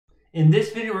In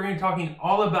this video, we're going to be talking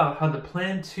all about how the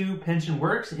Plan 2 pension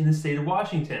works in the state of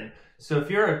Washington. So if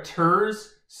you're a TRS,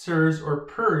 SERS, or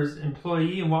PERS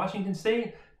employee in Washington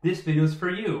state, this video is for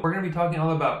you. We're going to be talking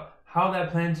all about how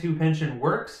that Plan 2 pension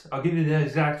works. I'll give you the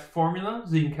exact formula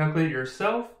so you can calculate it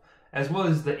yourself, as well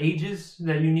as the ages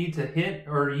that you need to hit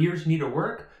or years you need to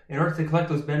work in order to collect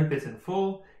those benefits in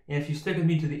full. And if you stick with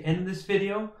me to the end of this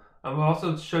video, I will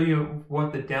also show you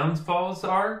what the downfalls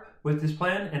are with this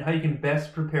plan and how you can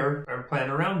best prepare or plan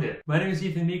around it. My name is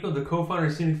Ethan Miko, the co-founder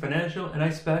of Scenic Financial, and I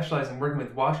specialize in working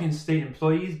with Washington State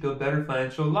employees build better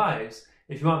financial lives.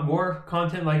 If you want more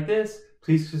content like this,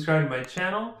 please subscribe to my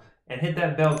channel and hit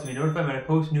that bell to be notified when I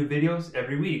post new videos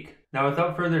every week. Now,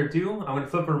 without further ado, I'm going to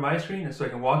flip over my screen so I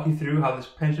can walk you through how this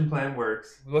pension plan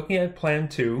works. Looking at Plan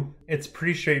 2, it's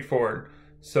pretty straightforward.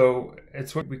 So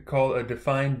it's what we call a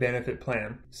defined benefit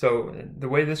plan. So the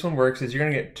way this one works is you're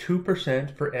going to get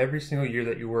 2% for every single year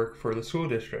that you work for the school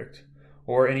district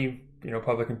or any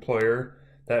public employer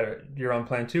that you're on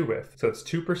Plan 2 with. So it's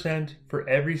 2% for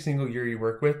every single year you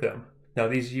work with them. Now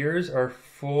these years are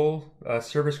full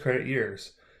service credit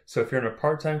years. So if you're in a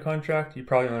part-time contract, you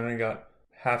probably only got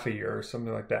half a year or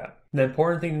something like that. The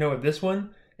important thing to know with this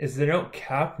one is they don't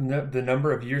cap the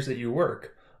number of years that you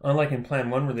work. Unlike in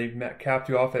Plan 1 where they capped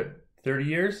you off at 30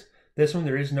 years, this one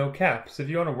there is no cap. So if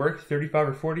you want to work 35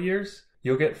 or 40 years,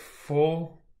 you'll get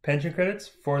full pension credits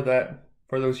for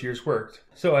those years worked.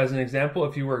 So as an example,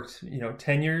 if you worked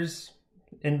 10 years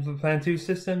in the Plan 2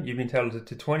 system, you'd be entitled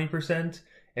to 20%.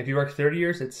 If you work 30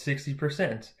 years, it's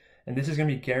 60%. And this is going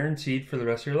to be guaranteed for the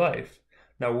rest of your life.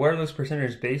 Now, what are those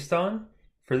percentages based on?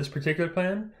 For this particular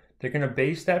plan, they're going to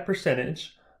base that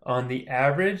percentage on the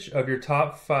average of your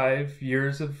top 5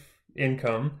 years of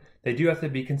income. They do have to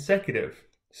be consecutive,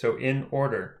 so in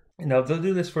order. Now they'll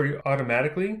do this for you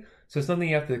automatically, so it's something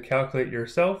you have to calculate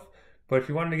yourself, but if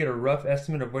you wanted to get a rough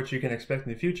estimate of what you can expect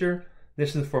in the future,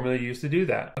 this is the formula you use to do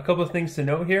that. A couple of things to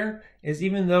note here is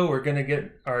even though we're going to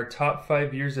get our top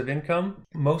 5 years of income,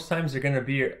 most times they're going to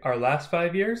be our last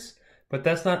 5 years, but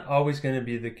that's not always going to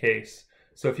be the case.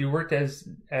 So if you worked as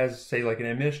say like an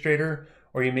administrator,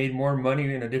 or you made more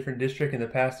money in a different district in the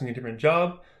past in a different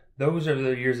job, those are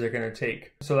the years they're going to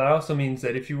take. So that also means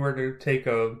that if you were to take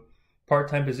a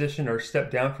part-time position or step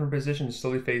down from a position and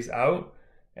slowly phase out,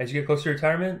 as you get closer to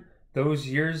retirement, those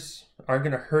years aren't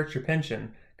going to hurt your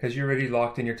pension because you're already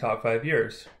locked in your top 5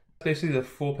 years. Basically the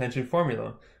full pension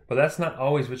formula, but that's not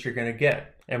always what you're going to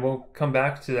get. And we'll come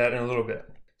back to that in a little bit.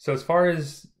 So as far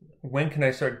as when can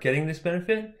I start getting this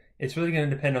benefit, it's really going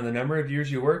to depend on the number of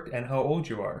years you worked and how old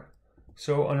you are.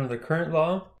 So under the current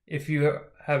law, if you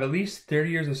have at least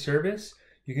 30 years of service,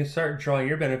 you can start drawing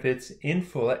your benefits in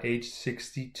full at age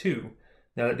 62.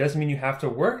 Now that doesn't mean you have to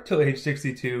work till age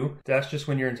 62, that's just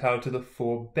when you're entitled to the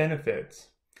full benefits.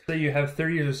 Say you have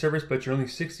 30 years of service but you're only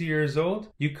 60 years old,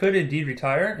 you could indeed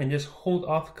retire and just hold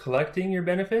off collecting your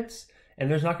benefits, and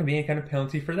there's not going to be any kind of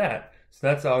penalty for that. So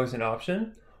that's always an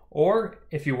option. Or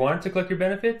if you wanted to collect your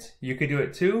benefits, you could do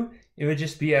it too. It would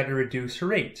just be at a reduced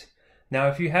rate. Now,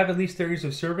 if you have at least 30 years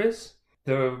of service,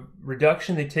 the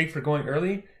reduction they take for going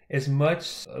early is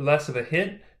much less of a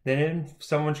hit than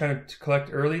someone trying to collect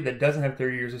early that doesn't have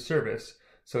 30 years of service.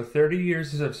 So 30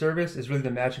 years of service is really the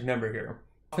magic number here.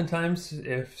 Oftentimes,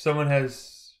 if someone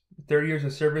has 30 years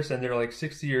of service and they're like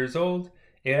 60 years old,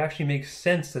 it actually makes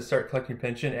sense to start collecting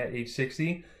pension at age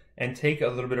 60 and take a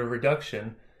little bit of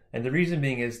reduction. And the reason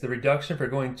being is the reduction for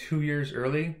going 2 years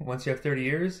early, once you have 30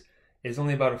 years, is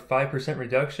only about a 5%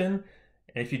 reduction.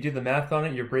 And if you do the math on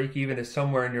it, your break even is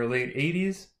somewhere in your late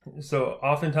 80s. So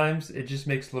oftentimes it just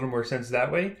makes a little more sense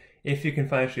that way if you can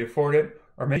financially afford it,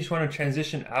 or maybe you just want to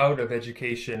transition out of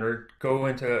education or go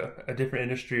into a different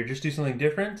industry or just do something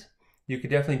different. You could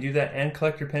definitely do that and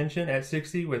collect your pension at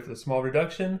 60 with a small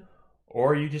reduction,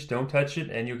 or you just don't touch it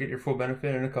and you'll get your full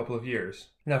benefit in a couple of years.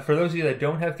 Now for those of you that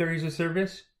don't have 30 years of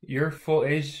service, your full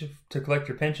age to collect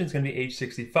your pension is going to be age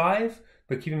 65.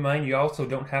 But keep in mind, you also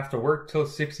don't have to work till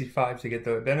 65 to get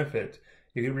the benefit.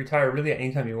 You can retire really at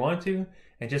any time you want to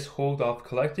and just hold off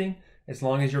collecting as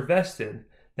long as you're vested.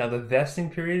 Now the vesting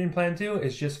period in Plan 2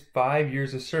 is just 5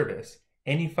 years of service.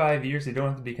 Any 5 years, they don't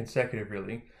have to be consecutive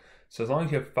really. So as long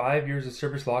as you have 5 years of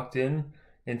service locked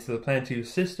into the Plan 2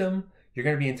 system, you're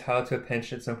going to be entitled to a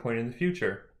pension at some point in the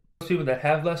future. Those people that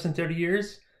have less than 30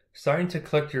 years, starting to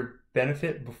collect your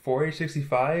benefit before age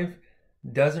 65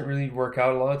 doesn't really work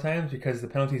out a lot of times because the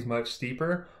penalty is much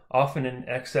steeper, often in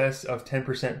excess of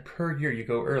 10% per year you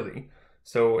go early.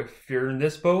 So if you're in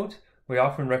this boat, we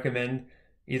often recommend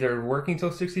either working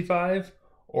till 65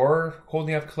 or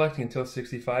holding off collecting until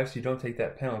 65 so you don't take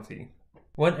that penalty.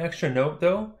 One extra note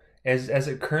though As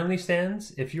it currently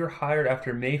stands, if you're hired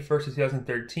after May 1st of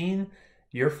 2013,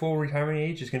 your full retirement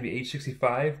age is going to be age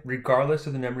 65, regardless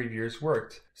of the number of years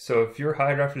worked. So if you're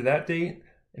hired after that date,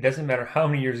 it doesn't matter how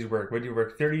many years you work, whether you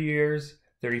work 30 years,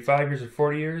 35 years, or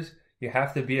 40 years, you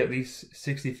have to be at least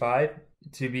 65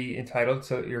 to be entitled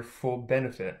to your full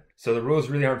benefit. So the rules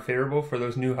really aren't favorable for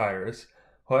those new hires.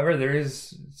 However, there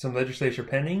is some legislation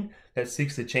pending that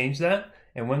seeks to change that,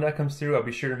 and when that comes through, I'll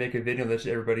be sure to make a video and let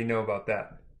everybody know about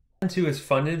that. Plan 2 is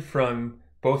funded from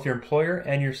both your employer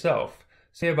and yourself.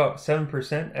 Say about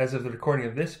 7% as of the recording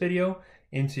of this video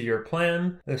into your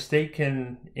plan. The state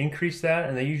can increase that,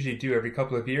 and they usually do every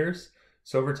couple of years.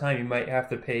 So over time, you might have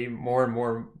to pay more and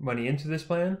more money into this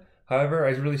plan. However, I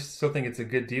really still think it's a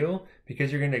good deal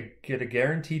because you're going to get a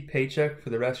guaranteed paycheck for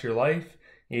the rest of your life.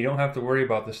 And you don't have to worry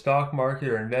about the stock market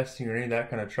or investing or any of that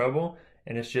kind of trouble.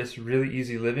 And it's just really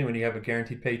easy living when you have a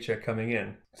guaranteed paycheck coming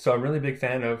in. So I'm really a big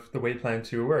fan of the way Plan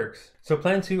 2 works. So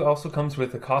Plan 2 also comes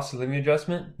with a cost of living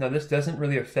adjustment. Now this doesn't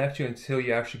really affect you until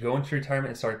you actually go into retirement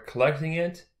and start collecting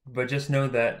it. But just know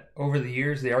that over the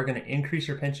years, they are going to increase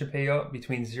your pension payout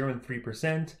between 0 and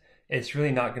 3%. It's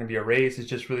really not going to be a raise. It's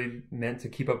just really meant to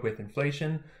keep up with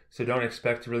inflation. So don't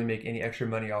expect to really make any extra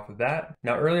money off of that.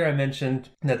 Now, earlier I mentioned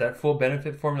that full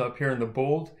benefit formula up here in the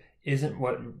bold isn't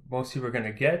what most people are going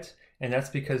to get. And that's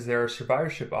because there are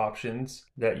survivorship options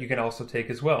that you can also take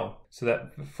as well. So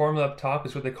that formula up top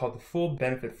is what they call the full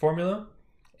benefit formula.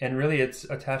 And really it's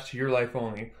attached to your life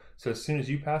only. So as soon as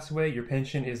you pass away, your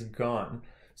pension is gone.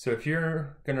 So if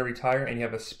you're going to retire and you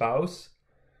have a spouse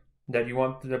that you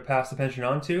want to pass the pension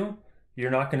on to,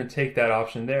 you're not going to take that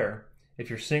option there. If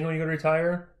you're single and you go to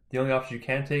retire, the only option you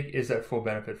can take is that full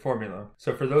benefit formula.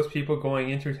 So for those people going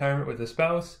into retirement with a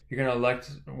spouse, you're going to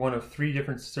elect one of 3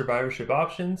 different survivorship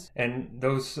options, and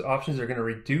those options are going to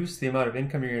reduce the amount of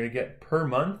income you're going to get per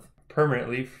month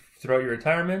permanently throughout your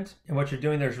retirement. And what you're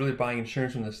doing there is really buying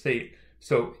insurance from the state.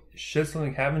 So should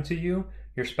something happen to you,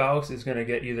 your spouse is going to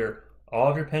get either all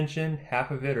of your pension,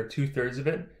 half of it, or 2/3 of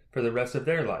it for the rest of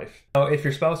their life. Now, if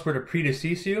your spouse were to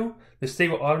predecease you, the state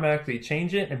will automatically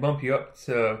change it and bump you up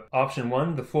to option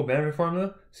 1, the full benefit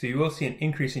formula, so you will see an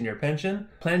increase in your pension.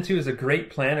 Plan 2 is a great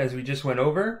plan as we just went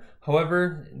over.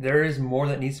 However, there is more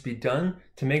that needs to be done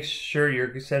to make sure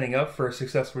you're setting up for a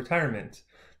successful retirement.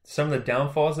 Some of the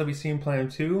downfalls that we see in Plan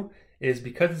 2 is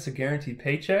because it's a guaranteed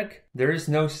paycheck, there is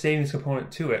no savings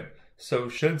component to it. So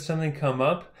should something come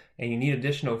up and you need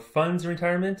additional funds in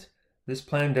retirement, this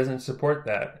plan doesn't support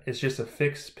that. It's just a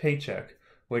fixed paycheck,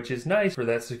 which is nice for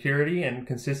that security and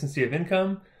consistency of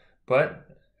income.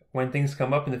 But when things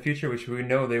come up in the future, which we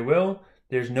know they will,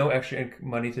 there's no extra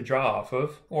money to draw off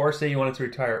of. Or say you wanted to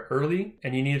retire early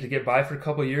and you needed to get by for a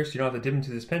couple of years so you don't have to dip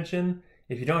into this pension.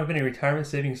 If you don't have any retirement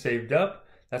savings saved up,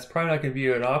 that's probably not going to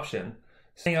be an option.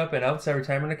 Setting up an outside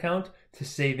retirement account to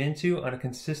save into on a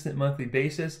consistent monthly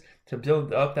basis to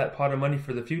build up that pot of money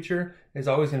for the future is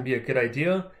always going to be a good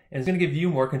idea, and it's going to give you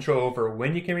more control over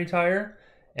when you can retire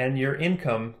and your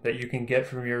income that you can get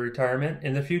from your retirement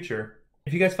in the future.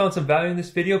 If you guys found some value in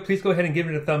this video, please go ahead and give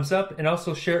it a thumbs up and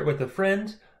also share it with a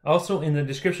friend. Also in the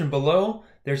description below,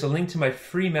 there's a link to my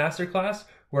free masterclass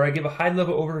where I give a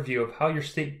high-level overview of how your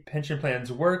state pension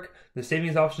plans work, the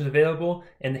savings options available,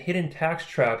 and the hidden tax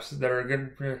traps that are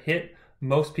going to hit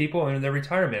most people in their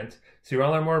retirement. So if you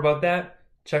want to learn more about that,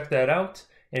 check that out.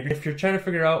 And if you're trying to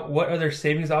figure out what other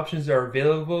savings options are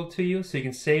available to you so you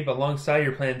can save alongside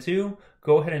your Plan 2,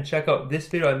 go ahead and check out this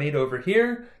video I made over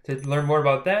here to learn more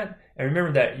about that. And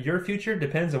remember that your future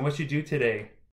depends on what you do today.